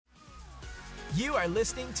You are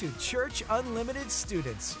listening to Church Unlimited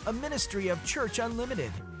Students, a ministry of Church Unlimited.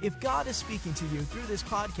 If God is speaking to you through this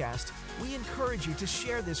podcast, we encourage you to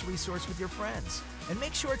share this resource with your friends. And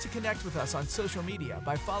make sure to connect with us on social media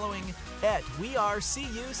by following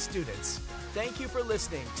 @WeAreCUStudents. Thank you for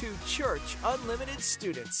listening to Church Unlimited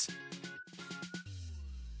Students.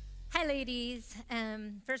 Hi, ladies.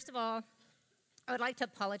 First of all, I would like to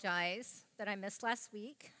apologize that I missed last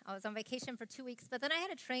week. I was on vacation for 2 weeks, but then I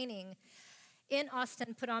had a training in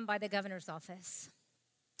Austin put on by the governor's office.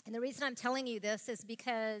 And the reason I'm telling you this is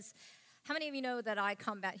because how many of you know that I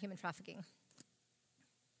combat human trafficking?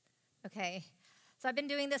 Okay. So I've been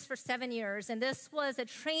doing this for 7 years, and this was a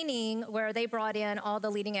training where they brought in all the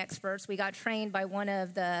leading experts. We got trained by one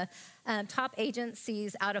of the top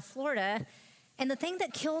agencies out of Florida. And the thing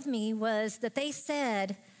that killed me was that they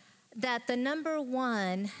said that the number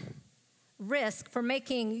one risk for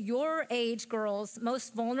making your age girls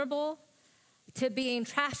most vulnerable to being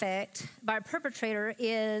trafficked by a perpetrator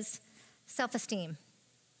is self-esteem.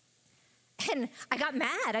 And I got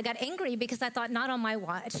mad, I got angry because I thought, not on my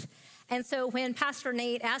watch. And so when Pastor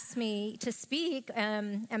Nate asked me to speak,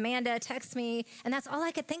 Amanda texted me, and that's all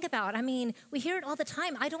I could think about. I mean, we hear it all the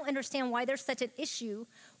time. I don't understand why there's such an issue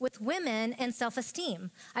with women and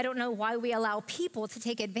self-esteem. I don't know why we allow people to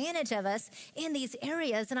take advantage of us in these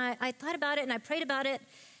areas. And I thought about it and I prayed about it.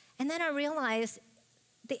 And then I realized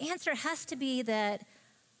the answer has to be that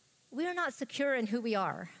we are not secure in who we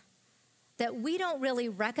are, that we don't really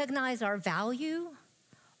recognize our value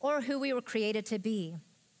or who we were created to be.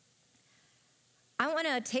 I want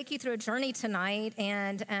to take you through a journey tonight,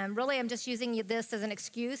 and really I'm just using this as an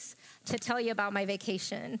excuse to tell you about my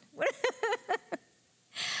vacation.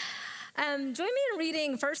 Join me in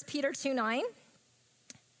reading 1 Peter 2:9.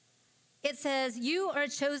 It says, "You are a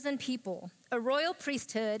chosen people, a royal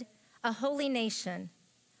priesthood, a holy nation,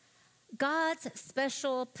 God's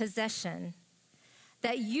special possession,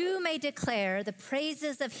 that you may declare the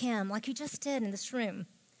praises of him," like you just did in this room,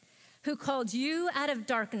 "who called you out of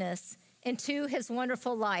darkness into his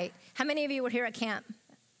wonderful light." How many of you were here at camp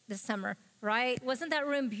this summer, right? Wasn't that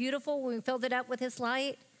room beautiful when we filled it up with his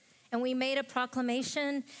light? And we made a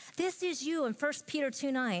proclamation. This is you in 1 Peter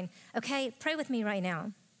 2:9. Okay, pray with me right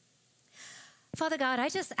now. Father God, I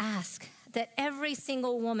just ask that every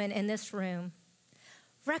single woman in this room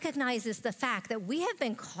recognizes the fact that we have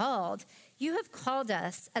been called. You have called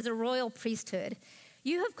us as a royal priesthood.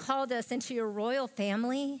 You have called us into your royal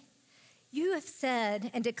family. You have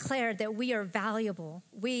said and declared that we are valuable.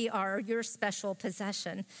 We are your special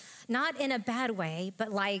possession, not in a bad way,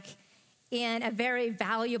 but like in a very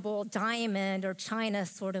valuable diamond or china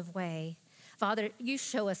sort of way. Father, you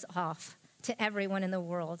show us off to everyone in the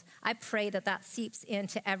world. I pray that that seeps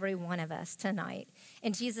into every one of us tonight.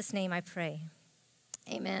 In Jesus' name I pray.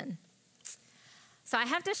 Amen. So I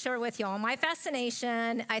have to share with y'all, my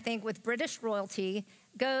fascination, I think, with British royalty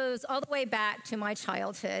goes all the way back to my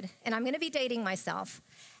childhood. And I'm going to be dating myself.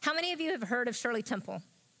 How many of you have heard of Shirley Temple?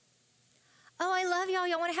 Oh, I love y'all.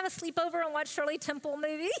 Y'all want to have a sleepover and watch Shirley Temple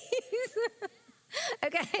movies?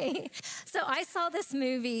 Okay. So I saw this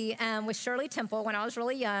movie with Shirley Temple when I was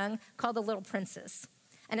really young called The Little Princess.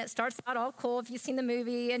 And it starts out all cool if you've seen the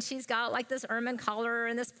movie, and she's got like this ermine collar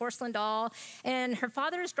and this porcelain doll, and her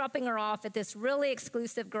father is dropping her off at this really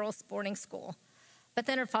exclusive girls' boarding school. But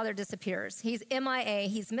then her father disappears. He's MIA,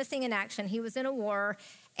 he's missing in action, he was in a war,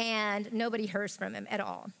 and nobody hears from him at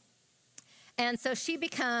all. And so she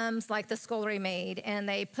becomes like the scullery maid, and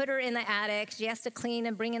they put her in the attic. She has to clean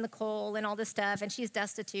and bring in the coal and all this stuff, and she's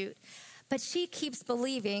destitute. But she keeps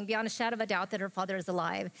believing, beyond a shadow of a doubt, that her father is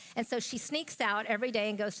alive. And so she sneaks out every day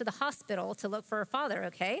and goes to the hospital to look for her father,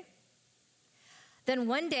 okay? Then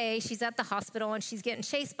one day, she's at the hospital, and she's getting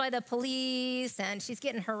chased by the police, and she's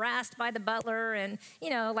getting harassed by the butler, and,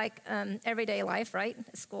 you know, like everyday life, right?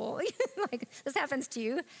 School, like this happens to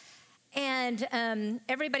you. And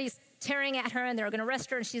everybody's tearing at her, and they're going to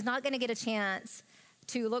arrest her, and she's not going to get a chance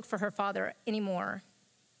to look for her father anymore.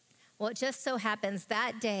 Well, it just so happens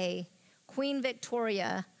that day, Queen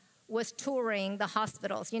Victoria was touring the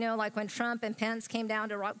hospitals, you know, like when Trump and Pence came down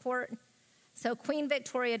to Rockport. So Queen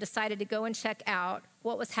Victoria decided to go and check out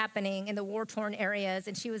what was happening in the war-torn areas,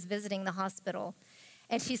 and she was visiting the hospital.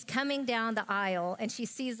 And she's coming down the aisle, and she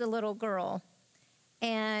sees a little girl,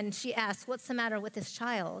 and she asks, "What's the matter with this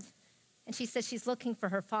child?" And she says she's looking for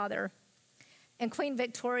her father. And Queen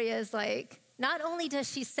Victoria is like, not only does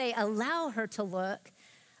she say, allow her to look,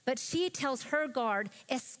 but she tells her guard,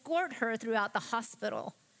 escort her throughout the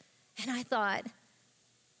hospital. And I thought,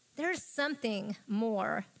 there's something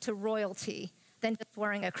more to royalty than just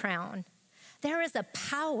wearing a crown. There is a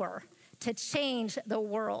power to change the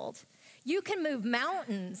world. You can move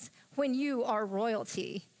mountains when you are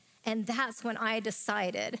royalty. And that's when I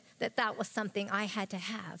decided that that was something I had to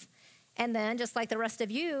have. And then, just like the rest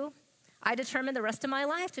of you, I determined the rest of my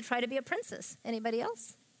life to try to be a princess. Anybody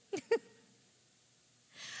else?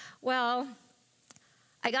 Well,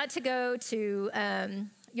 I got to go to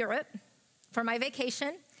Europe for my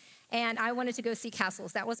vacation, and I wanted to go see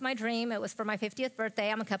castles. That was my dream. It was for my 50th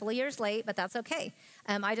birthday. I'm a couple of years late, but that's okay.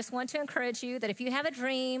 I just want to encourage you that if you have a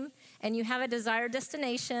dream and you have a desired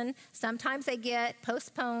destination, sometimes they get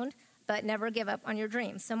postponed, but never give up on your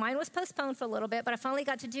dreams. So mine was postponed for a little bit, but I finally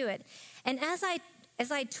got to do it. And as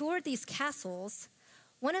I toured these castles,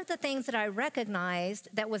 one of the things that I recognized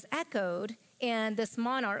that was echoed in this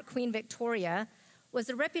monarch, Queen Victoria, was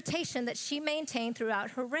the reputation that she maintained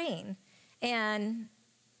throughout her reign. And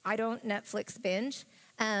I don't Netflix binge.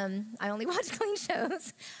 I only watch clean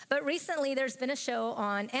shows. But recently there's been a show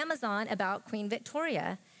on Amazon about Queen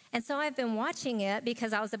Victoria. And so I've been watching it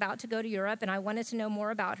because I was about to go to Europe and I wanted to know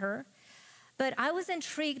more about her. But I was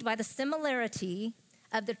intrigued by the similarity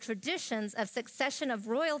of the traditions of succession of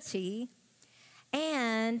royalty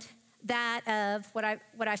and that of what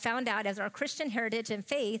I found out as our Christian heritage and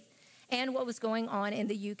faith and what was going on in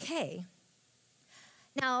the UK.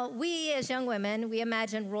 Now, we as young women, we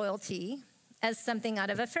imagine royalty as something out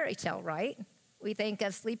of a fairy tale, right? We think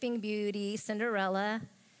of Sleeping Beauty, Cinderella,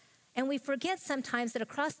 and we forget sometimes that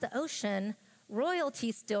across the ocean,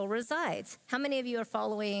 royalty still resides. How many of you are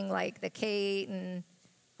following like the Kate and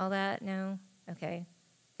all that? No? Okay.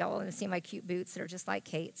 Y'all want to see my cute boots that are just like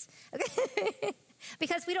Kate's. Okay.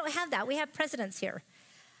 Because we don't have that. We have presidents here.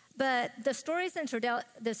 But the stories and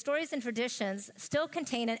traditions still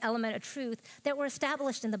contain an element of truth that were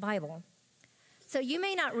established in the Bible. So you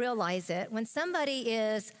may not realize it. When somebody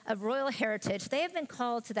is of royal heritage, they have been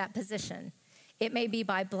called to that position. It may be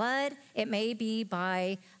by blood. It may be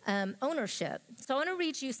by ownership. So I want to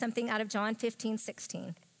read you something out of John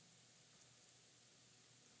 15:16.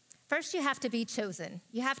 First, you have to be chosen.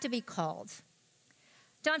 You have to be called.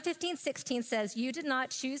 John 15:16 says, "You did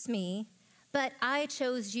not choose me, but I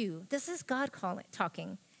chose you." This is God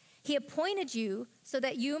talking. "He appointed you so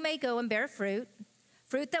that you may go and bear fruit,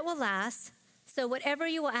 fruit that will last. So whatever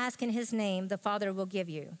you will ask in his name, the Father will give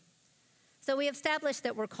you." So we established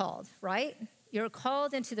that we're called, right? You're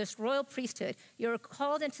called into this royal priesthood. You're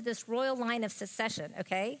called into this royal line of succession,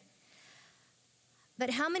 okay?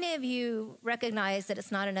 But how many of you recognize that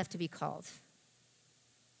it's not enough to be called?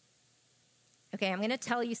 Okay, I'm going to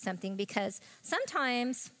tell you something because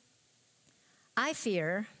sometimes I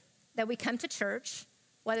fear that we come to church,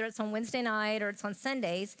 whether it's on Wednesday night or it's on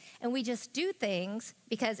Sundays, and we just do things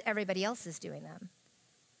because everybody else is doing them.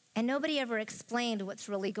 And nobody ever explained what's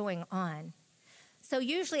really going on. So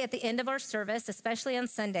usually at the end of our service, especially on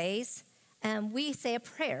Sundays, we say a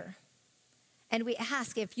prayer. And we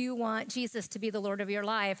ask if you want Jesus to be the Lord of your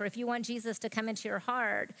life or if you want Jesus to come into your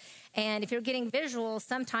heart. And if you're getting visuals,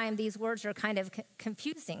 sometimes these words are kind of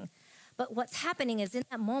confusing. But what's happening is in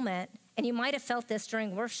that moment, and you might have felt this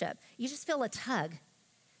during worship, you just feel a tug.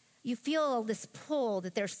 You feel this pull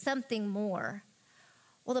that there's something more.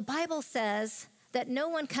 Well, the Bible says that no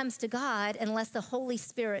one comes to God unless the Holy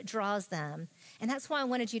Spirit draws them. And that's why I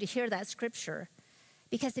wanted you to hear that scripture.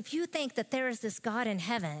 Because if you think that there is this God in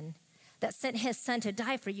heaven that sent his son to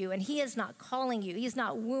die for you, and he is not calling you, he's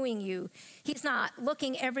not wooing you, he's not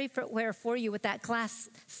looking everywhere for you with that glass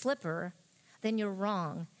slipper, then you're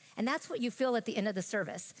wrong. And that's what you feel at the end of the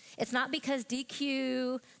service. It's not because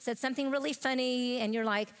DQ said something really funny and you're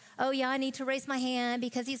like, oh yeah, I need to raise my hand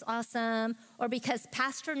because he's awesome, or because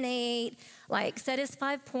Pastor Nate said his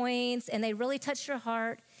 5 points and they really touched your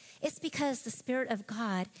heart. It's because the Spirit of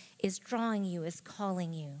God is drawing you, is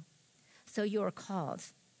calling you. So you are called.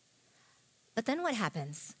 But then what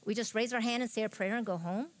happens? We just raise our hand and say a prayer and go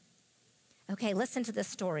home? Okay, listen to this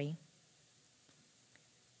story.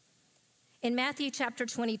 In Matthew chapter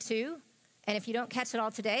 22, and if you don't catch it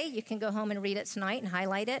all today, you can go home and read it tonight and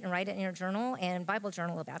highlight it and write it in your journal and Bible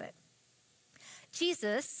journal about it.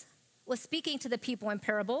 Jesus was speaking to the people in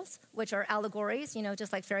parables, which are allegories,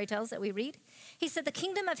 just like fairy tales that we read. He said, the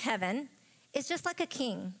kingdom of heaven is just like a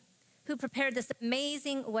king who prepared this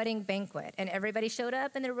amazing wedding banquet. And everybody showed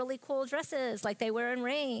up in their really cool dresses like they wear in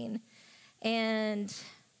Rain and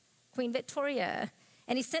Queen Victoria.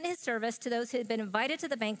 And he sent his service to those who had been invited to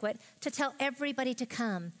the banquet to tell everybody to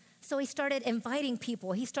come. So he started inviting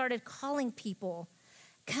people. He started calling people.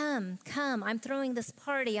 Come, I'm throwing this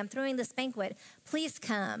party. I'm throwing this banquet. Please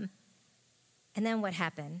come. And then what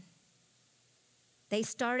happened? They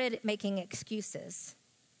started making excuses.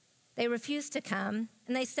 They refused to come,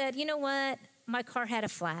 and they said, you know what? My car had a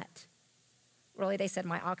flat. Really, they said,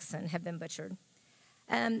 my oxen have been butchered.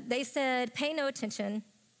 They said, pay no attention,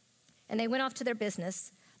 and they went off to their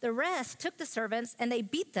business. The rest took the servants, and they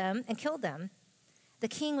beat them and killed them. The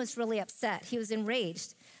king was really upset. He was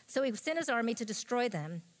enraged. So he sent his army to destroy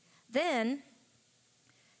them. Then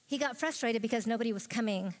he got frustrated because nobody was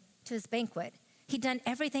coming to his banquet. He'd done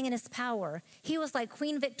everything in his power. He was like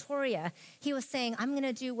Queen Victoria. He was saying, I'm going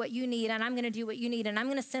to do what you need, and I'm going to do what you need, and I'm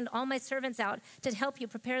going to send all my servants out to help you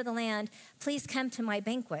prepare the land. Please come to my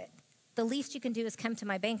banquet. The least you can do is come to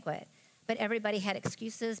my banquet. But everybody had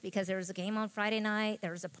excuses because there was a game on Friday night,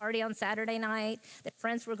 there was a party on Saturday night, their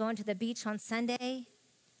friends were going to the beach on Sunday,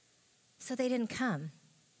 so they didn't come.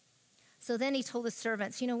 So then he told his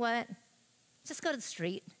servants, you know what? Just go to the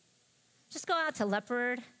street. Just go out to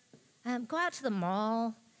Leopard. Go out to the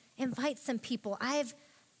mall. Invite some people. I've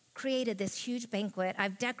created this huge banquet.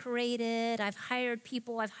 I've decorated. I've hired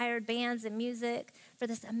people. I've hired bands and music for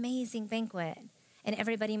this amazing banquet. And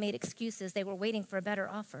everybody made excuses. They were waiting for a better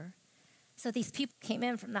offer. So these people came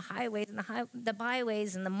in from the highways and the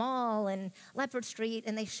byways and the mall and Leopard Street,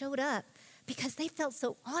 and they showed up because they felt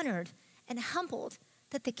so honored and humbled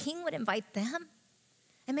that the king would invite them.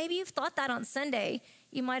 And maybe you've thought that on Sunday.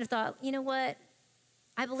 You might have thought, you know what?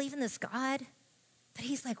 I believe in this God, but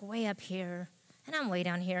he's like way up here, and I'm way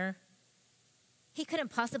down here. He couldn't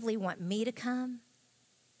possibly want me to come.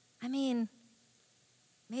 I mean,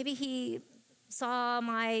 maybe he saw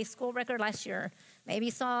my school record last year. Maybe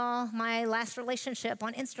he saw my last relationship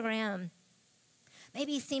on Instagram.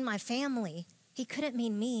 Maybe he's seen my family. He couldn't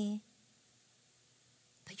mean me.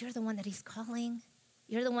 But you're the one that he's calling.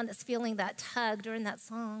 You're the one that's feeling that tug during that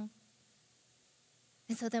song.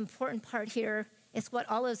 And so the important part here is what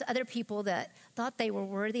all those other people that thought they were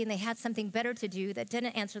worthy and they had something better to do that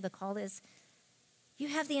didn't answer the call is, you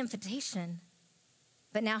have the invitation,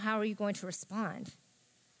 but now how are you going to respond?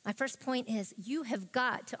 My first point is you have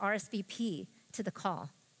got to RSVP to the call.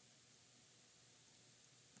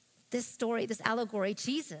 This story, this allegory,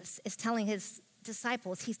 Jesus is telling his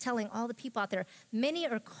disciples, he's telling all the people out there, many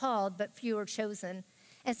are called, but few are chosen.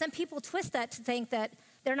 And some people twist that to think that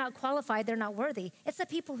they're not qualified, they're not worthy. It's the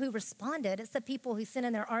people who responded. It's the people who sent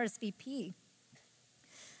in their RSVP.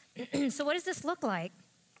 So what does this look like?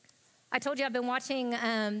 I told you I've been watching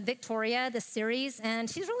Victoria, the series, and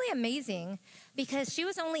she's really amazing because she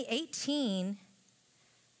was only 18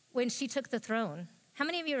 when she took the throne. How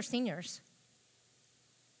many of you are seniors?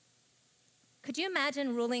 Could you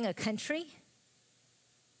imagine ruling a country?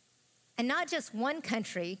 And not just one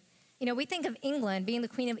country. You know, we think of England being the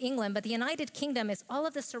Queen of England, but the United Kingdom is all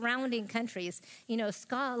of the surrounding countries, you know,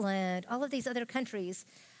 Scotland, all of these other countries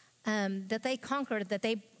that they conquered, that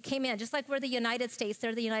they came in. Just like we're the United States,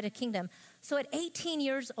 they're the United Kingdom. So at 18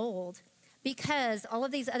 years old, because all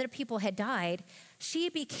of these other people had died, she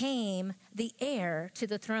became the heir to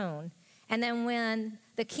the throne. And then when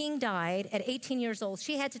the king died at 18 years old,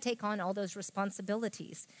 she had to take on all those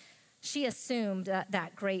responsibilities. She assumed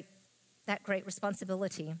that great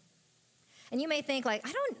responsibility. And you may think, like,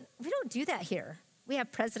 we don't do that here. We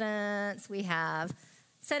have presidents, we have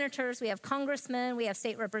senators, we have congressmen, we have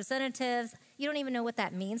state representatives. You don't even know what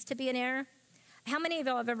that means to be an heir. How many of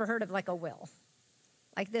y'all have ever heard of like a will?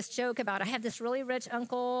 Like this joke about, I have this really rich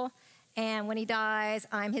uncle, and when he dies,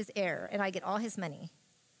 I'm his heir, and I get all his money.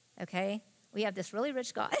 Okay? We have this really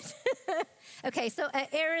rich God. Okay, so an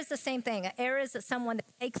heir is the same thing. An heir is someone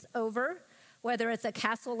that takes over, whether it's a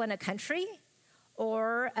castle in a country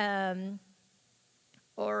or an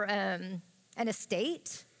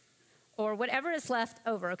estate or whatever is left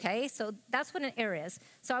over, okay? So that's what an heir is.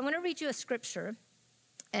 So I want to read you a scripture.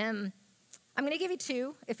 I'm going to give you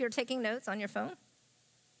two if you're taking notes on your phone.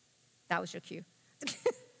 That was your cue.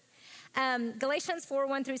 Galatians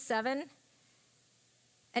 4:1-7.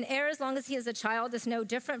 An heir, as long as he is a child, is no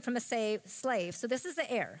different from a slave. So this is the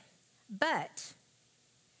heir. But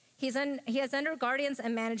he is under guardians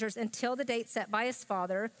and managers until the date set by his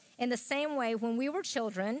father. In the same way, when we were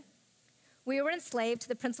children, we were enslaved to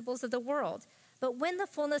the principles of the world. But when the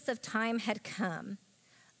fullness of time had come,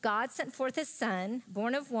 God sent forth his son,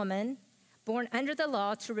 born of woman, born under the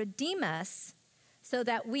law, to redeem us so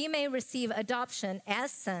that we may receive adoption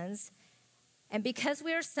as sons. And because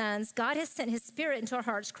we are sons, God has sent his spirit into our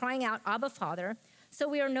hearts, crying out, Abba, Father. So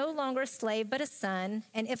we are no longer a slave, but a son,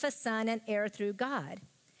 and if a son, an heir through God.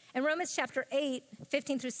 And Romans chapter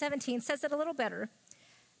 8:15-17 says it a little better.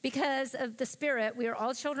 Because of the Spirit, we are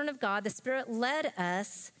all children of God. The Spirit led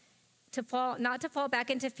us not to fall back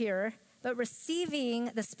into fear, but receiving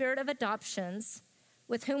the spirit of adoptions,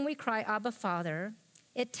 with whom we cry, Abba, Father.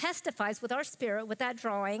 It testifies with our spirit, with that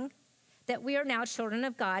drawing, that we are now children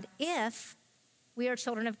of God, if We are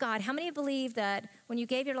children of God. How many believe that when you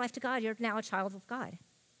gave your life to God, you're now a child of God?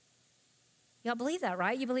 Y'all believe that,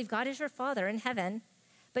 right? You believe God is your Father in heaven,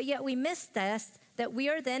 but yet we miss this, that we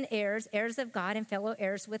are then heirs, heirs of God and fellow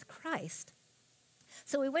heirs with Christ.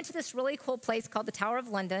 So we went to this really cool place called the Tower of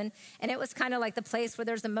London, and it was kind of like the place where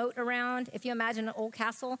there's a moat around. If you imagine an old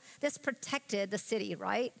castle, this protected the city,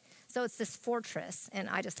 right? So it's this fortress, and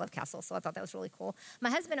I just love castles, so I thought that was really cool. My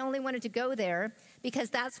husband only wanted to go there because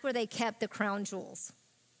that's where they kept the crown jewels.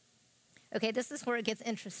 Okay, this is where it gets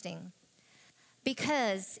interesting.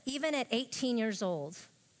 Because even at 18 years old,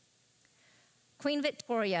 Queen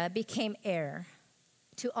Victoria became heir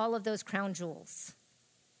to all of those crown jewels.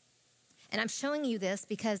 And I'm showing you this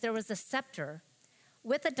because there was a scepter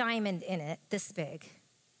with a diamond in it this big.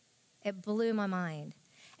 It blew my mind.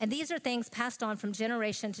 And these are things passed on from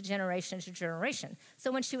generation to generation to generation.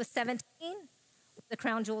 So when she was 17, were the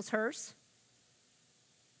crown jewels hers?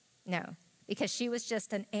 No, because she was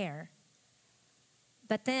just an heir.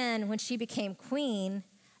 But then when she became queen,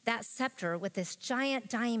 that scepter with this giant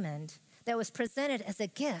diamond that was presented as a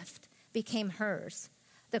gift became hers.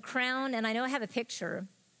 The crown, and I know I have a picture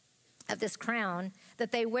of this crown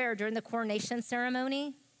that they wear during the coronation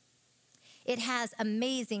ceremony. It has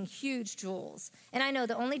amazing, huge jewels. And I know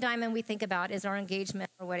the only diamond we think about is our engagement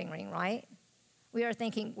or wedding ring, right? We are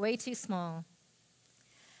thinking way too small.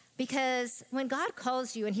 Because when God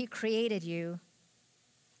calls you and he created you,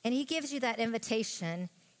 and he gives you that invitation,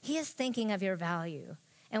 he is thinking of your value.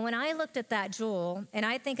 And when I looked at that jewel, and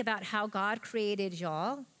I think about how God created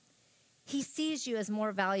y'all, he sees you as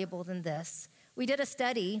more valuable than this. We did a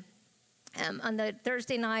study on the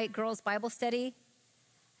Thursday night girls' Bible study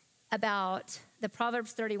about the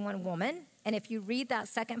Proverbs 31 woman. And if you read that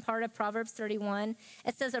second part of Proverbs 31,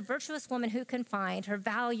 it says, a virtuous woman who can find, her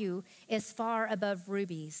value is far above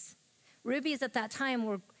rubies. Rubies at that time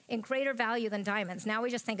were in greater value than diamonds. Now we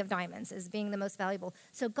just think of diamonds as being the most valuable.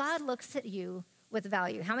 So God looks at you with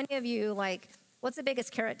value. How many of you, what's the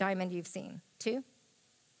biggest carat diamond you've seen? 2?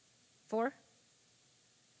 4?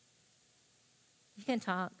 You can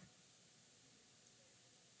talk.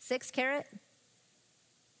 6 carat?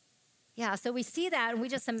 Yeah, so we see that and we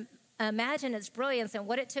just imagine its brilliance and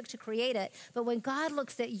what it took to create it. But when God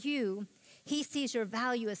looks at you, he sees your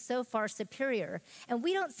value as so far superior. And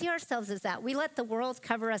we don't see ourselves as that. We let the world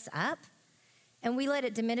cover us up, and we let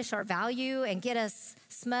it diminish our value and get us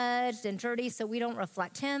smudged and dirty so we don't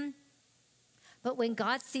reflect him. But when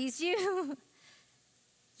God sees you,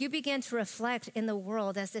 you begin to reflect in the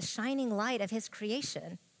world as the shining light of his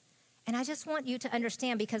creation. And I just want you to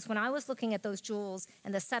understand, because when I was looking at those jewels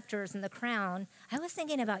and the scepters and the crown, I was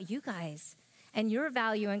thinking about you guys and your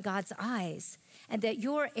value in God's eyes, and that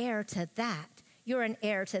you're heir to that. You're an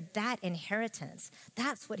heir to that inheritance.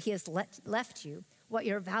 That's what he has left you, what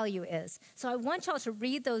your value is. So I want y'all to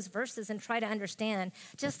read those verses and try to understand.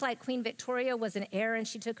 Just like Queen Victoria was an heir and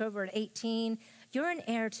she took over at 18, you're an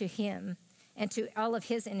heir to him and to all of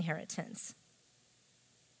his inheritance.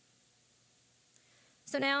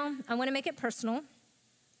 So now I want to make it personal.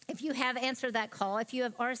 If you have answered that call, if you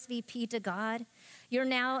have RSVP'd to God, you're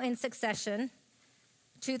now in succession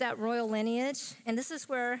to that royal lineage. And this is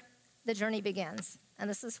where the journey begins. And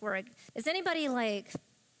this is where is anybody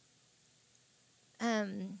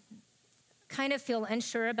kind of feel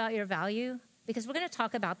unsure about your value? Because we're going to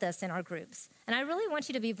talk about this in our groups. And I really want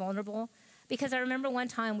you to be vulnerable, because I remember one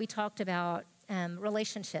time we talked about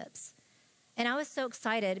relationships. And I was so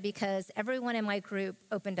excited because everyone in my group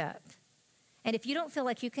opened up. And if you don't feel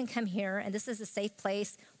like you can come here, and this is a safe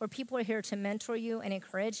place where people are here to mentor you and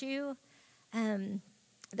encourage you, then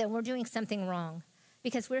we're doing something wrong.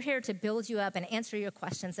 Because we're here to build you up and answer your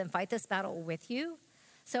questions and fight this battle with you.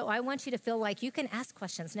 So I want you to feel like you can ask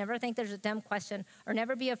questions. Never think there's a dumb question, or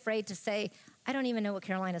never be afraid to say, I don't even know what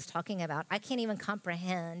Carolina's talking about. I can't even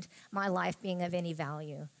comprehend my life being of any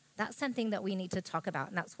value. That's something that we need to talk about,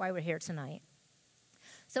 and that's why we're here tonight.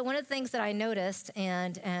 So one of the things that I noticed,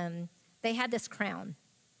 and they had this crown.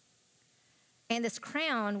 And this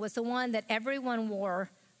crown was the one that everyone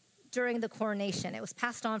wore during the coronation. It was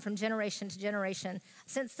passed on from generation to generation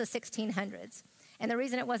since the 1600s. And the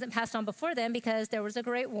reason it wasn't passed on before then, because there was a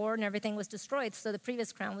great war and everything was destroyed, so the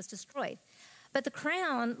previous crown was destroyed. But the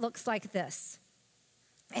crown looks like this.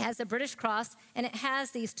 It has a British cross, and it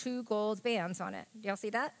has these 2 gold bands on it. Do y'all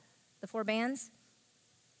see that? The 4 bands?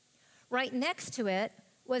 Right next to it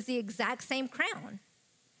was the exact same crown,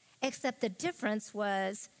 except the difference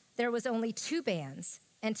was there was only 2 bands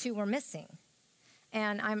and 2 were missing.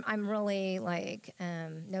 And I'm really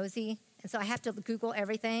nosy, and so I have to Google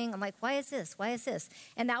everything. I'm like, why is this? Why is this?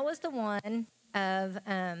 And that was the one of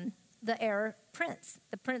the heir prince,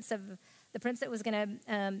 the prince of the prince that was going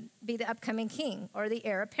to be the upcoming king or the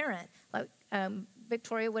heir apparent. Like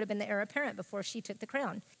Victoria would have been the heir apparent before she took the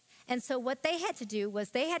crown. And so what they had to do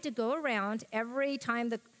was they had to go around every time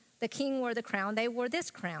the king wore the crown, they wore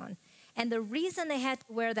this crown. And the reason they had to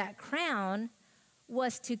wear that crown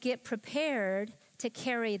was to get prepared to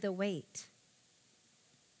carry the weight.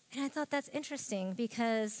 And I thought that's interesting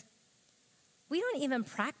because we don't even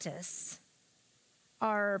practice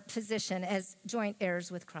our position as joint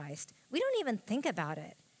heirs with Christ. We don't even think about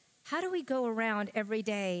it. How do we go around every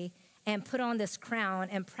day and put on this crown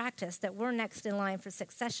and practice that we're next in line for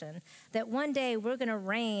succession, that one day we're going to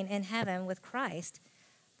reign in heaven with Christ?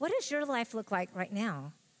 What does your life look like right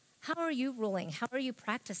now? How are you ruling? How are you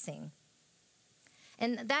practicing?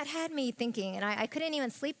 And that had me thinking, and I couldn't even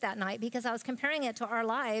sleep that night because I was comparing it to our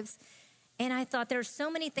lives, and I thought there's so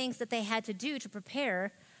many things that they had to do to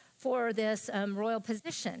prepare for this royal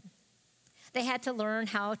position. They had to learn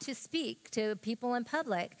how to speak to people in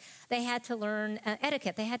public. They had to learn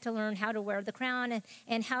etiquette. They had to learn how to wear the crown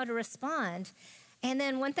and how to respond. And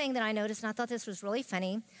then one thing that I noticed, and I thought this was really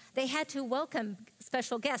funny, they had to welcome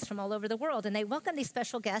special guests from all over the world. And they welcomed these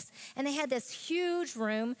special guests, and they had this huge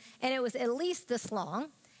room, and it was at least this long.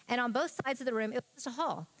 And on both sides of the room, it was just a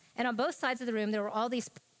hall. And on both sides of the room, there were all these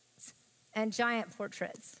portraits and giant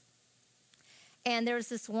portraits. And there's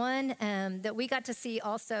this one that we got to see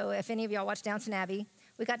also, if any of y'all watch Downton Abbey,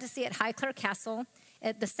 we got to see at Highclere Castle.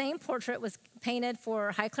 The same portrait was painted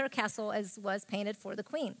for Highclere Castle as was painted for the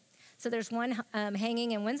Queen. So there's one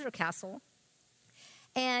hanging in Windsor Castle,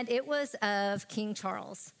 and it was of King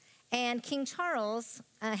Charles. And King Charles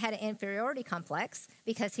had an inferiority complex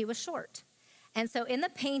because he was short. And so in the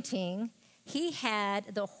painting, he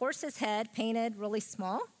had the horse's head painted really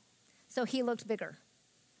small, so he looked bigger.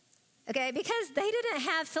 Okay, because they didn't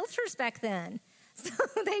have filters back then. So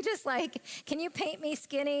they just like, can you paint me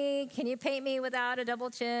skinny? Can you paint me without a double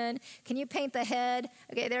chin? Can you paint the head?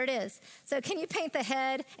 Okay, there it is. So can you paint the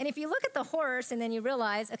head? And if you look at the horse and then you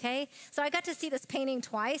realize, okay, so I got to see this painting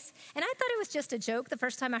twice, and I thought it was just a joke the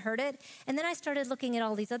first time I heard it. And then I started looking at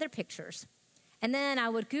all these other pictures. And then I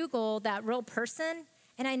would Google that real person,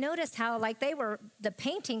 and I noticed how like the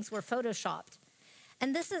paintings were photoshopped.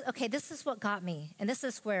 And this is what got me. And this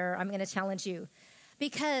is where I'm going to challenge you.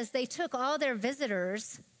 Because they took all their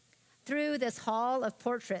visitors through this hall of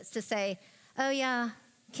portraits to say, oh yeah,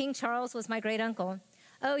 King Charles was my great uncle.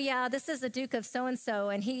 Oh yeah, this is the Duke of so-and-so,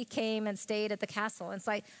 and he came and stayed at the castle. And it's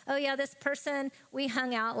like, oh yeah, this person, we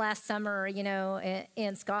hung out last summer,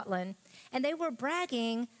 in Scotland. And they were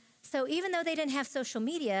bragging. So even though they didn't have social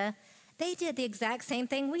media, they did the exact same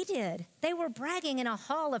thing we did. They were bragging in a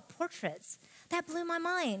hall of portraits. That blew my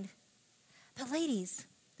mind. But ladies,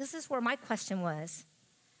 this is where my question was.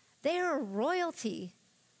 They are royalty.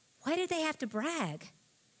 Why did they have to brag?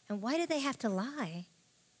 And why did they have to lie?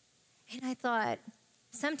 And I thought,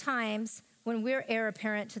 sometimes when we're heir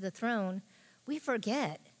apparent to the throne, we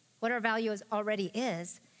forget what our value already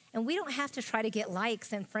is. And we don't have to try to get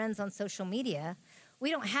likes and friends on social media.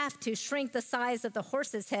 We don't have to shrink the size of the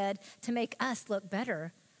horse's head to make us look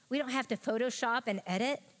better. We don't have to Photoshop and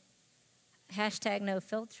edit.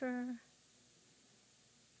 #NoFilter.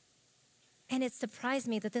 And it surprised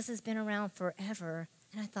me that this has been around forever.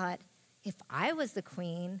 And I thought, if I was the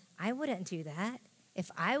queen, I wouldn't do that.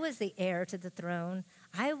 If I was the heir to the throne,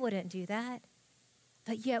 I wouldn't do that.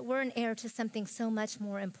 But yet we're an heir to something so much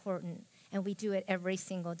more important, and we do it every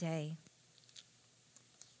single day.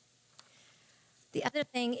 The other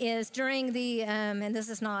thing is during the, and this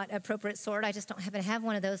is not appropriate sword, I just don't happen to have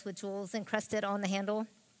one of those with jewels encrusted on the handle.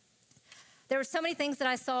 There were so many things that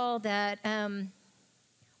I saw that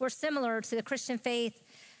were similar to the Christian faith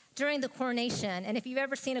during the coronation. And if you've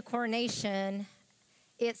ever seen a coronation,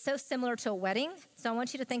 it's so similar to a wedding. So I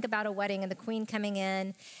want you to think about a wedding and the queen coming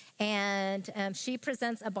in, and she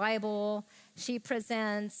presents a Bible. She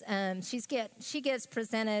presents, she gets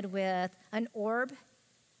presented with an orb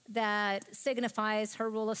that signifies her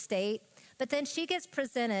rule of state. But then she gets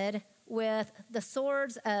presented with the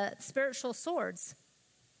swords, spiritual swords.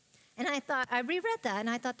 And I reread that, and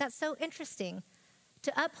I thought that's so interesting.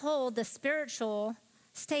 To uphold the spiritual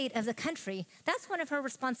state of the country, that's one of her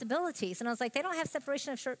responsibilities. And I was like, they don't have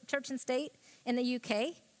separation of church and state in the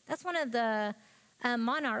UK. That's one of the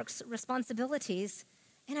monarch's responsibilities.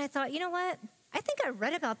 And I thought, you know what? I think I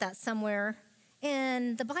read about that somewhere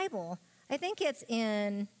in the Bible. I think it's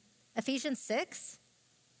in Ephesians 6,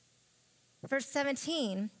 verse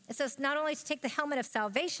 17. It says, not only to take the helmet of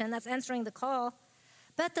salvation, that's answering the call,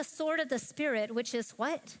 but the sword of the Spirit, which is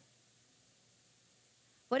what?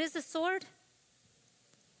 What is the sword?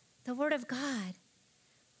 The Word of God.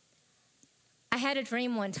 I had a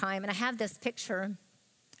dream one time, and I have this picture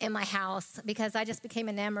in my house because I just became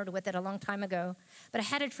enamored with it a long time ago. But I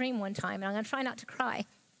had a dream one time, and I'm going to try not to cry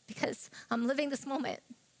because I'm living this moment.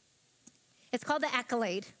 It's called The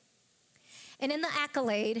Accolade. And in The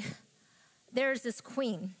Accolade, there's this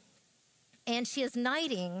queen, and she is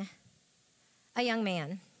knighting a young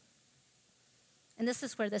man. And this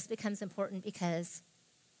is where this becomes important, because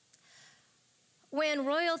when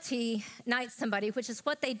royalty knights somebody, which is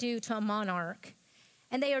what they do to a monarch,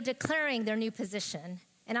 and they are declaring their new position.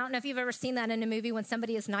 And I don't know if you've ever seen that in a movie when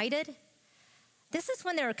somebody is knighted. This is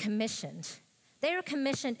when they're commissioned. They are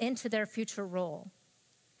commissioned into their future role.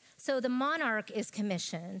 So the monarch is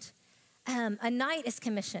commissioned. A knight is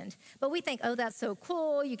commissioned. But we think, oh, that's so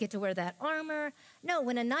cool. You get to wear that armor. No,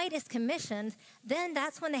 when a knight is commissioned, then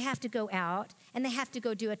that's when they have to go out and they have to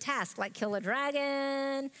go do a task like kill a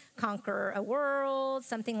dragon, conquer a world,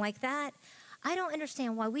 something like that. I don't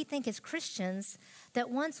understand why we think as Christians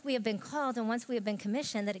that once we have been called and once we have been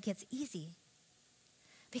commissioned that it gets easy.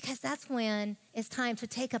 Because that's when it's time to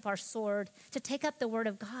take up our sword, to take up the word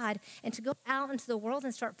of God, and to go out into the world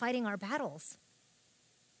and start fighting our battles.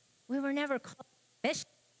 We were never called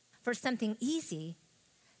for something easy.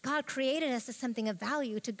 God created us as something of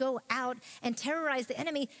value to go out and terrorize the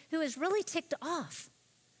enemy who is really ticked off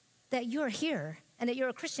that you're here and that you're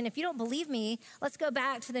a Christian. If you don't believe me, let's go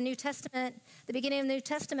back to the New Testament, the beginning of the New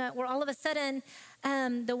Testament, where all of a sudden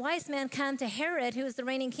the wise men come to Herod, who is the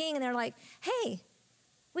reigning king, and they're like, hey,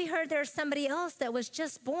 we heard there's somebody else that was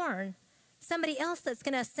just born, somebody else that's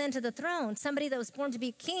going to ascend to the throne, somebody that was born to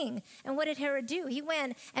be king. And what did Herod do? He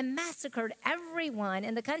went and massacred everyone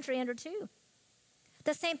in the country under two.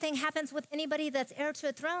 The same thing happens with anybody that's heir to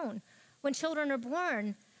a throne. When children are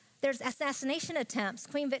born, there's assassination attempts.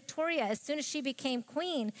 Queen Victoria, as soon as she became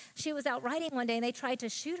queen, she was out riding one day and they tried to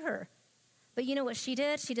shoot her. But you know what she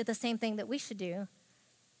did? She did the same thing that we should do.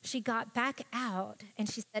 She got back out and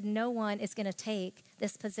she said, no one is going to take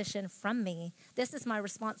this position from me. This is my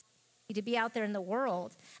responsibility to be out there in the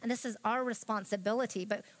world. And this is our responsibility.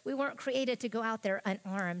 But we weren't created to go out there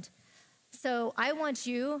unarmed. So I want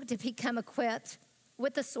you to become equipped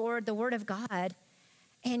with the sword, the word of God.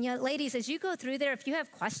 And ladies, as you go through there, if you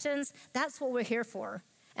have questions, that's what we're here for.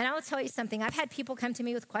 And I will tell you something. I've had people come to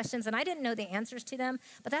me with questions and I didn't know the answers to them.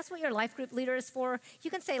 But that's what your life group leader is for. You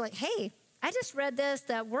can say like, hey, I just read this,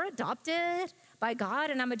 that we're adopted by God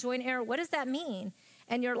and I'm a joint heir. What does that mean?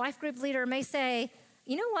 And your life group leader may say,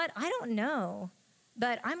 you know what? I don't know,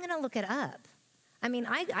 but I'm going to look it up. I mean,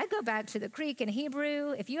 I go back to the Greek and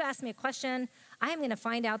Hebrew. If you ask me a question, I'm going to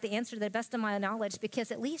find out the answer to the best of my knowledge,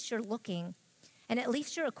 because at least you're looking and at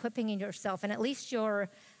least you're equipping yourself and at least you're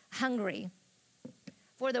hungry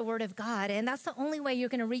for the word of God. And that's the only way you're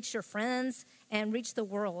going to reach your friends and reach the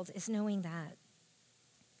world, is knowing that.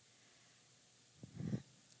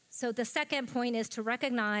 So the second point is to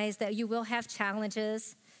recognize that you will have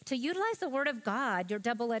challenges, to utilize the word of God, your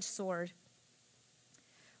double-edged sword.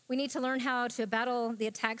 We need to learn how to battle the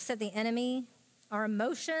attacks of the enemy, our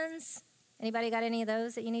emotions. Anybody got any of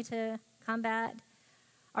those that you need to combat?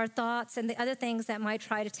 Our thoughts and the other things that might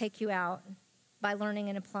try to take you out by learning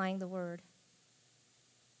and applying the word.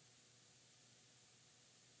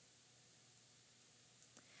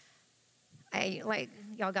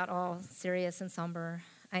 Y'all got all serious and somber.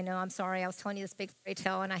 I know, I'm sorry, I was telling you this big fairy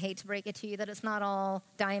tale, and I hate to break it to you that it's not all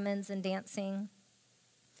diamonds and dancing.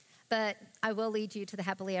 But I will lead you to the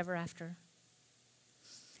happily ever after.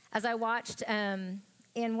 As I watched in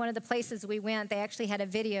one of the places we went, they actually had a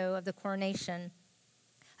video of the coronation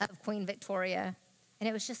of Queen Victoria. And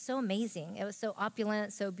it was just so amazing. It was so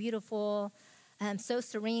opulent, so beautiful, so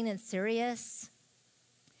serene and serious.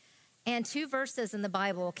 And two verses in the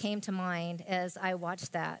Bible came to mind as I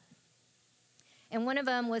watched that. And one of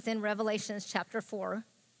them was in Revelations chapter 4.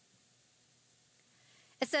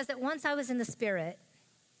 It says that once I was in the Spirit,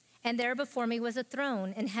 and there before me was a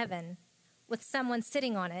throne in heaven with someone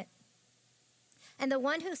sitting on it. And the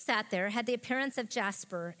one who sat there had the appearance of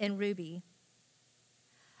jasper and ruby.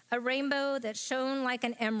 A rainbow that shone like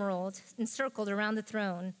an emerald encircled around the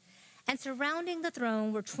throne. And surrounding the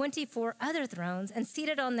throne were 24 other thrones, and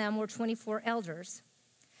seated on them were 24 elders.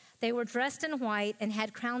 They were dressed in white and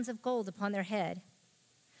had crowns of gold upon their head.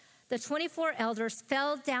 The 24 elders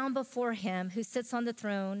fell down before him who sits on the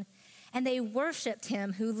throne, and they worshiped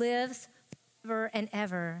him who lives forever and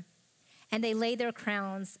ever. And they laid their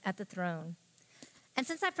crowns at the throne. And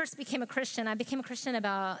since I first became a Christian, I became a Christian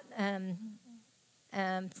about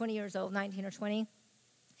 20 years old, 19 or 20.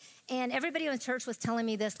 And everybody in church was telling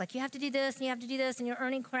me this, like, you have to do this, and you have to do this, and you're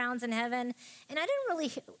earning crowns in heaven. And I didn't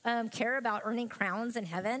really care about earning crowns in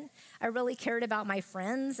heaven. I really cared about my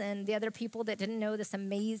friends and the other people that didn't know this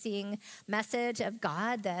amazing message of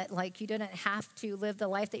God, that, like, you didn't have to live the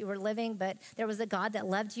life that you were living, but there was a God that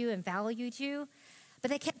loved you and valued you. But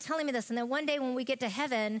they kept telling me this. And then one day when we get to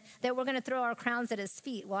heaven, that we're going to throw our crowns at his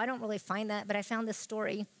feet. Well, I don't really find that, but I found this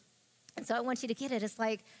story. And so I want you to get it. It's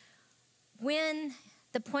like when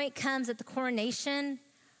the point comes at the coronation,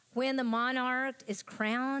 when the monarch is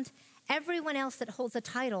crowned, everyone else that holds a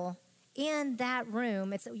title in that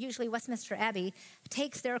room, it's usually Westminster Abbey,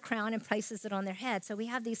 takes their crown and places it on their head. So we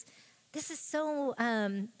have these, this is so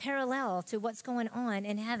parallel to what's going on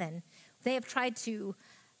in heaven. They have tried to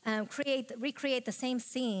recreate the same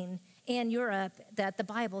scene in Europe that the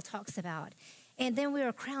Bible talks about. And then we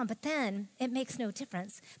are crowned, but then it makes no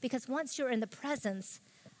difference, because once you're in the presence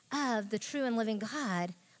of the true and living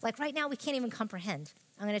God, like right now we can't even comprehend.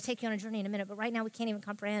 I'm going to take you on a journey in a minute, but right now we can't even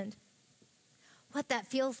comprehend what that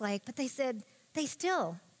feels like. But they said they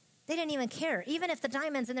didn't even care. Even if the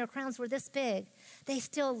diamonds in their crowns were this big, they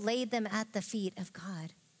still laid them at the feet of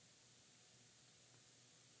God.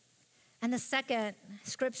 And the second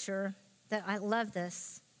scripture that I love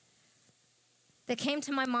this, that came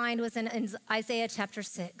to my mind was in Isaiah chapter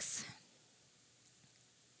 6.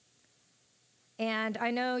 And I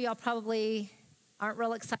know y'all probably aren't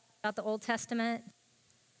real excited about the Old Testament,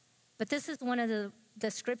 but this is one of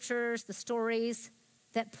the scriptures, the stories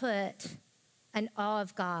that put an awe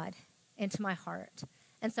of God into my heart.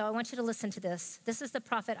 And so I want you to listen to this. This is the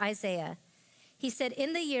prophet Isaiah. He said,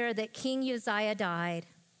 "In the year that King Uzziah died,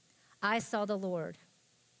 I saw the Lord,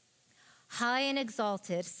 high and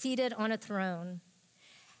exalted, seated on a throne,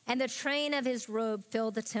 and the train of his robe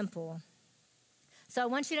filled the temple." So I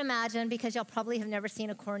want you to imagine, because y'all probably have never seen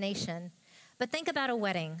a coronation, but think about a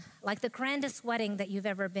wedding, like the grandest wedding that you've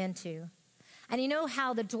ever been to. And you know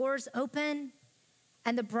how the doors open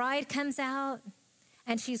and the bride comes out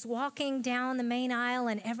and she's walking down the main aisle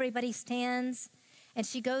and everybody stands, and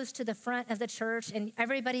she goes to the front of the church and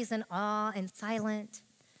everybody's in awe and silent.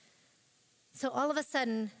 So all of a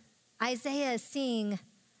sudden, Isaiah is seeing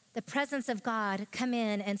the presence of God come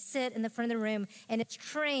in and sit in the front of the room, and its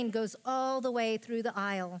train goes all the way through the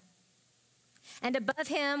aisle. And above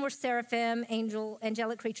him were seraphim,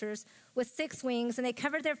 angelic creatures with 6 wings, and they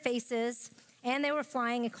covered their faces, and they were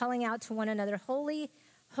flying and calling out to one another, "Holy,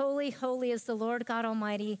 holy, holy is the Lord God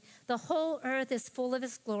Almighty. The whole earth is full of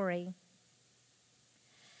his glory."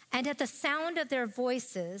 And at the sound of their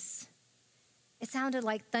voices, it sounded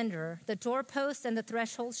like thunder. The doorposts and the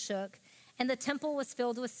thresholds shook, and the temple was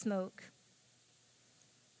filled with smoke.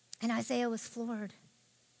 And Isaiah was floored.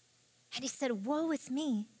 And he said, "Woe is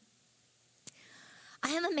me. I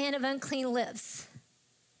am a man of unclean lips."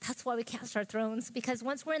 That's why we cast our thrones, because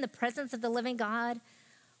once we're in the presence of the living God,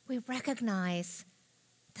 we recognize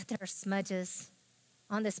that there are smudges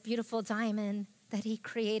on this beautiful diamond that he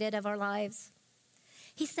created of our lives.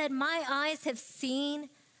 He said, "My eyes have seen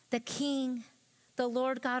the King, the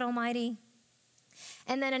Lord God Almighty."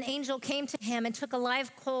 And then an angel came to him and took a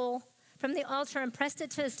live coal from the altar and pressed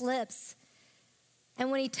it to his lips.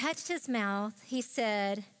 And when he touched his mouth, he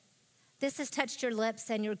said, "This has touched your lips,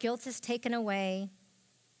 and your guilt is taken away."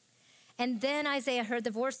 And then Isaiah heard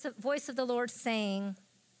the voice of the Lord saying,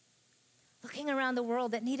 looking around the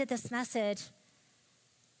world that needed this message,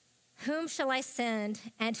 "Whom shall I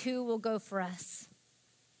send, and who will go for us?"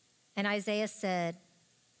 And Isaiah said,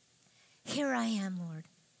 "Here I am, Lord,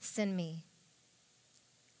 send me."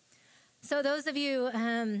 So those of you,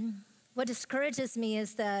 what discourages me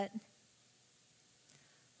is that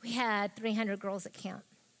we had 300 girls at camp.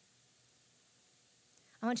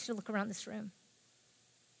 I want you to look around this room.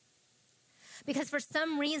 Because for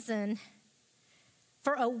some reason,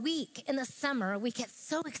 for a week in the summer, we get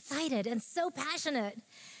so excited and so passionate.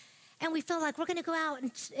 And we feel like we're going to go out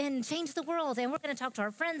and change the world. And we're going to talk to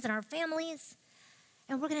our friends and our families.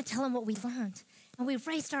 And we're going to tell them what we learned. And we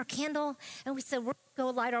raised our candle and we said, we're going to go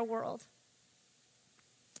light our world.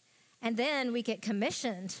 And then we get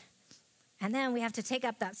commissioned. And then we have to take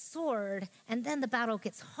up that sword. And then the battle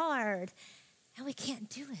gets hard. And we can't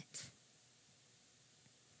do it.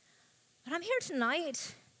 But I'm here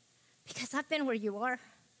tonight because I've been where you are.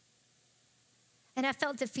 And I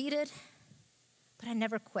felt defeated, but I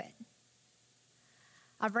never quit.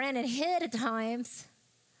 I've ran and hid at times,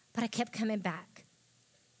 but I kept coming back.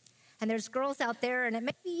 And there's girls out there, and it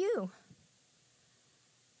may be you,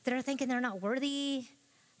 that are thinking they're not worthy,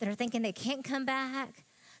 that are thinking they can't come back,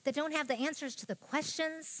 that don't have the answers to the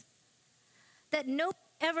questions, that nobody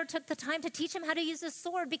ever took the time to teach them how to use a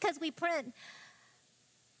sword, because we print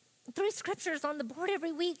 3 scriptures on the board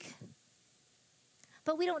every week.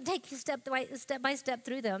 But we don't take you step by step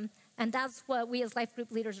through them. And that's what we as life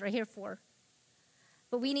group leaders are here for.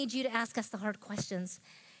 But we need you to ask us the hard questions.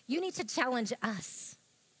 You need to challenge us.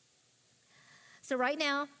 So right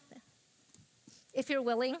now, if you're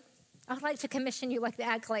willing, I would like to commission you like the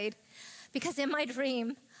Accolade. Because in my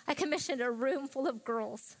dream, I commissioned a room full of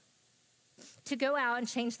girls to go out and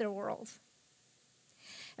change their world.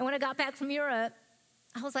 And when I got back from Europe,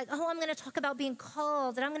 I was like, oh, I'm going to talk about being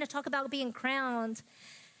called, and I'm going to talk about being crowned,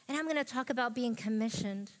 and I'm going to talk about being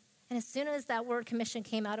commissioned. And as soon as that word commission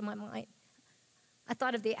came out of my mind, I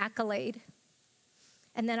thought of the Accolade,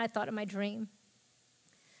 and then I thought of my dream.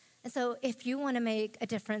 And so if you want to make a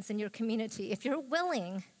difference in your community, if you're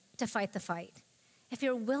willing to fight the fight, if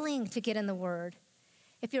you're willing to get in the Word,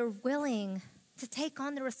 if you're willing to take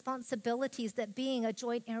on the responsibilities that being a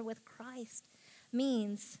joint heir with Christ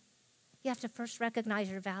means, you have to first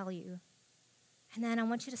recognize your value. And then I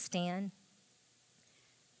want you to stand,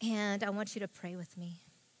 and I want you to pray with me.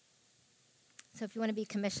 So if you want to be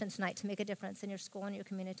commissioned tonight to make a difference in your school and your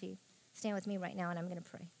community, stand with me right now, and I'm going to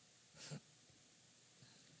pray.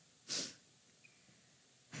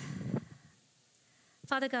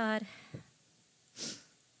 Father God,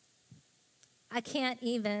 I can't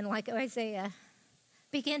even, like Isaiah,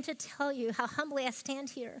 begin to tell you how humbly I stand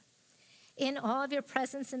here in awe of your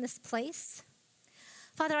presence in this place.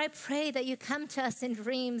 Father, I pray that you come to us in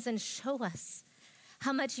dreams and show us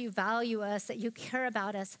how much you value us, that you care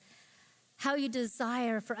about us, how you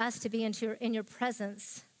desire for us to be in your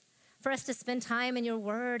presence, for us to spend time in your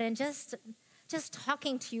word and just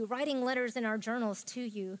talking to you, writing letters in our journals to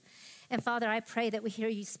you. And Father, I pray that we hear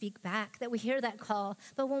you speak back, that we hear that call.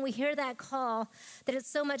 But when we hear that call, that it's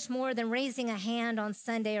so much more than raising a hand on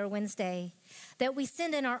Sunday or Wednesday, that we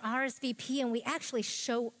send in our RSVP and we actually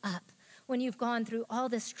show up when you've gone through all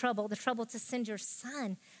this trouble, the trouble to send your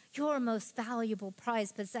son, your most valuable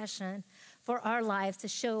prized possession for our lives, to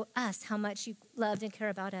show us how much you loved and care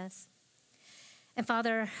about us. And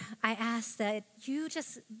Father, I ask that you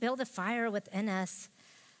just build a fire within us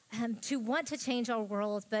to want to change our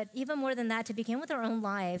world, but even more than that, to begin with our own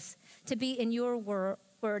lives, to be in your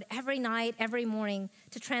word every night, every morning,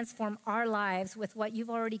 to transform our lives with what you've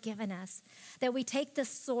already given us. That we take this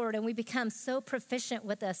sword and we become so proficient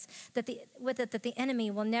with us that the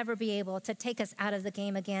enemy will never be able to take us out of the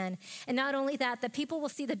game again. And not only that, the people will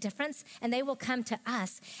see the difference and they will come to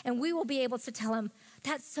us and we will be able to tell them,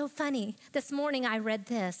 that's so funny. This morning I read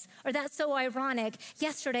this, or that's so ironic.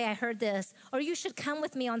 Yesterday I heard this, or you should come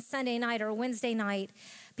with me on Sunday night or Wednesday night,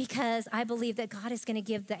 because I believe that God is going to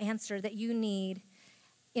give the answer that you need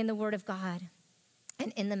in the Word of God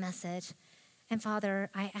and in the message. And Father,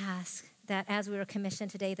 I ask that as we are commissioned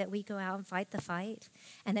today, that we go out and fight the fight,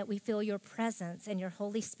 and that we feel your presence and your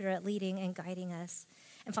Holy Spirit leading and guiding us.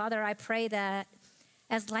 And Father, I pray that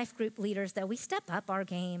as life group leaders, that we step up our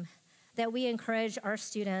game, that we encourage our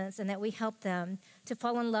students and that we help them to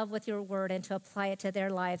fall in love with your word and to apply it to their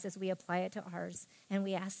lives as we apply it to ours. And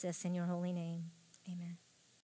we ask this in your holy name. Amen.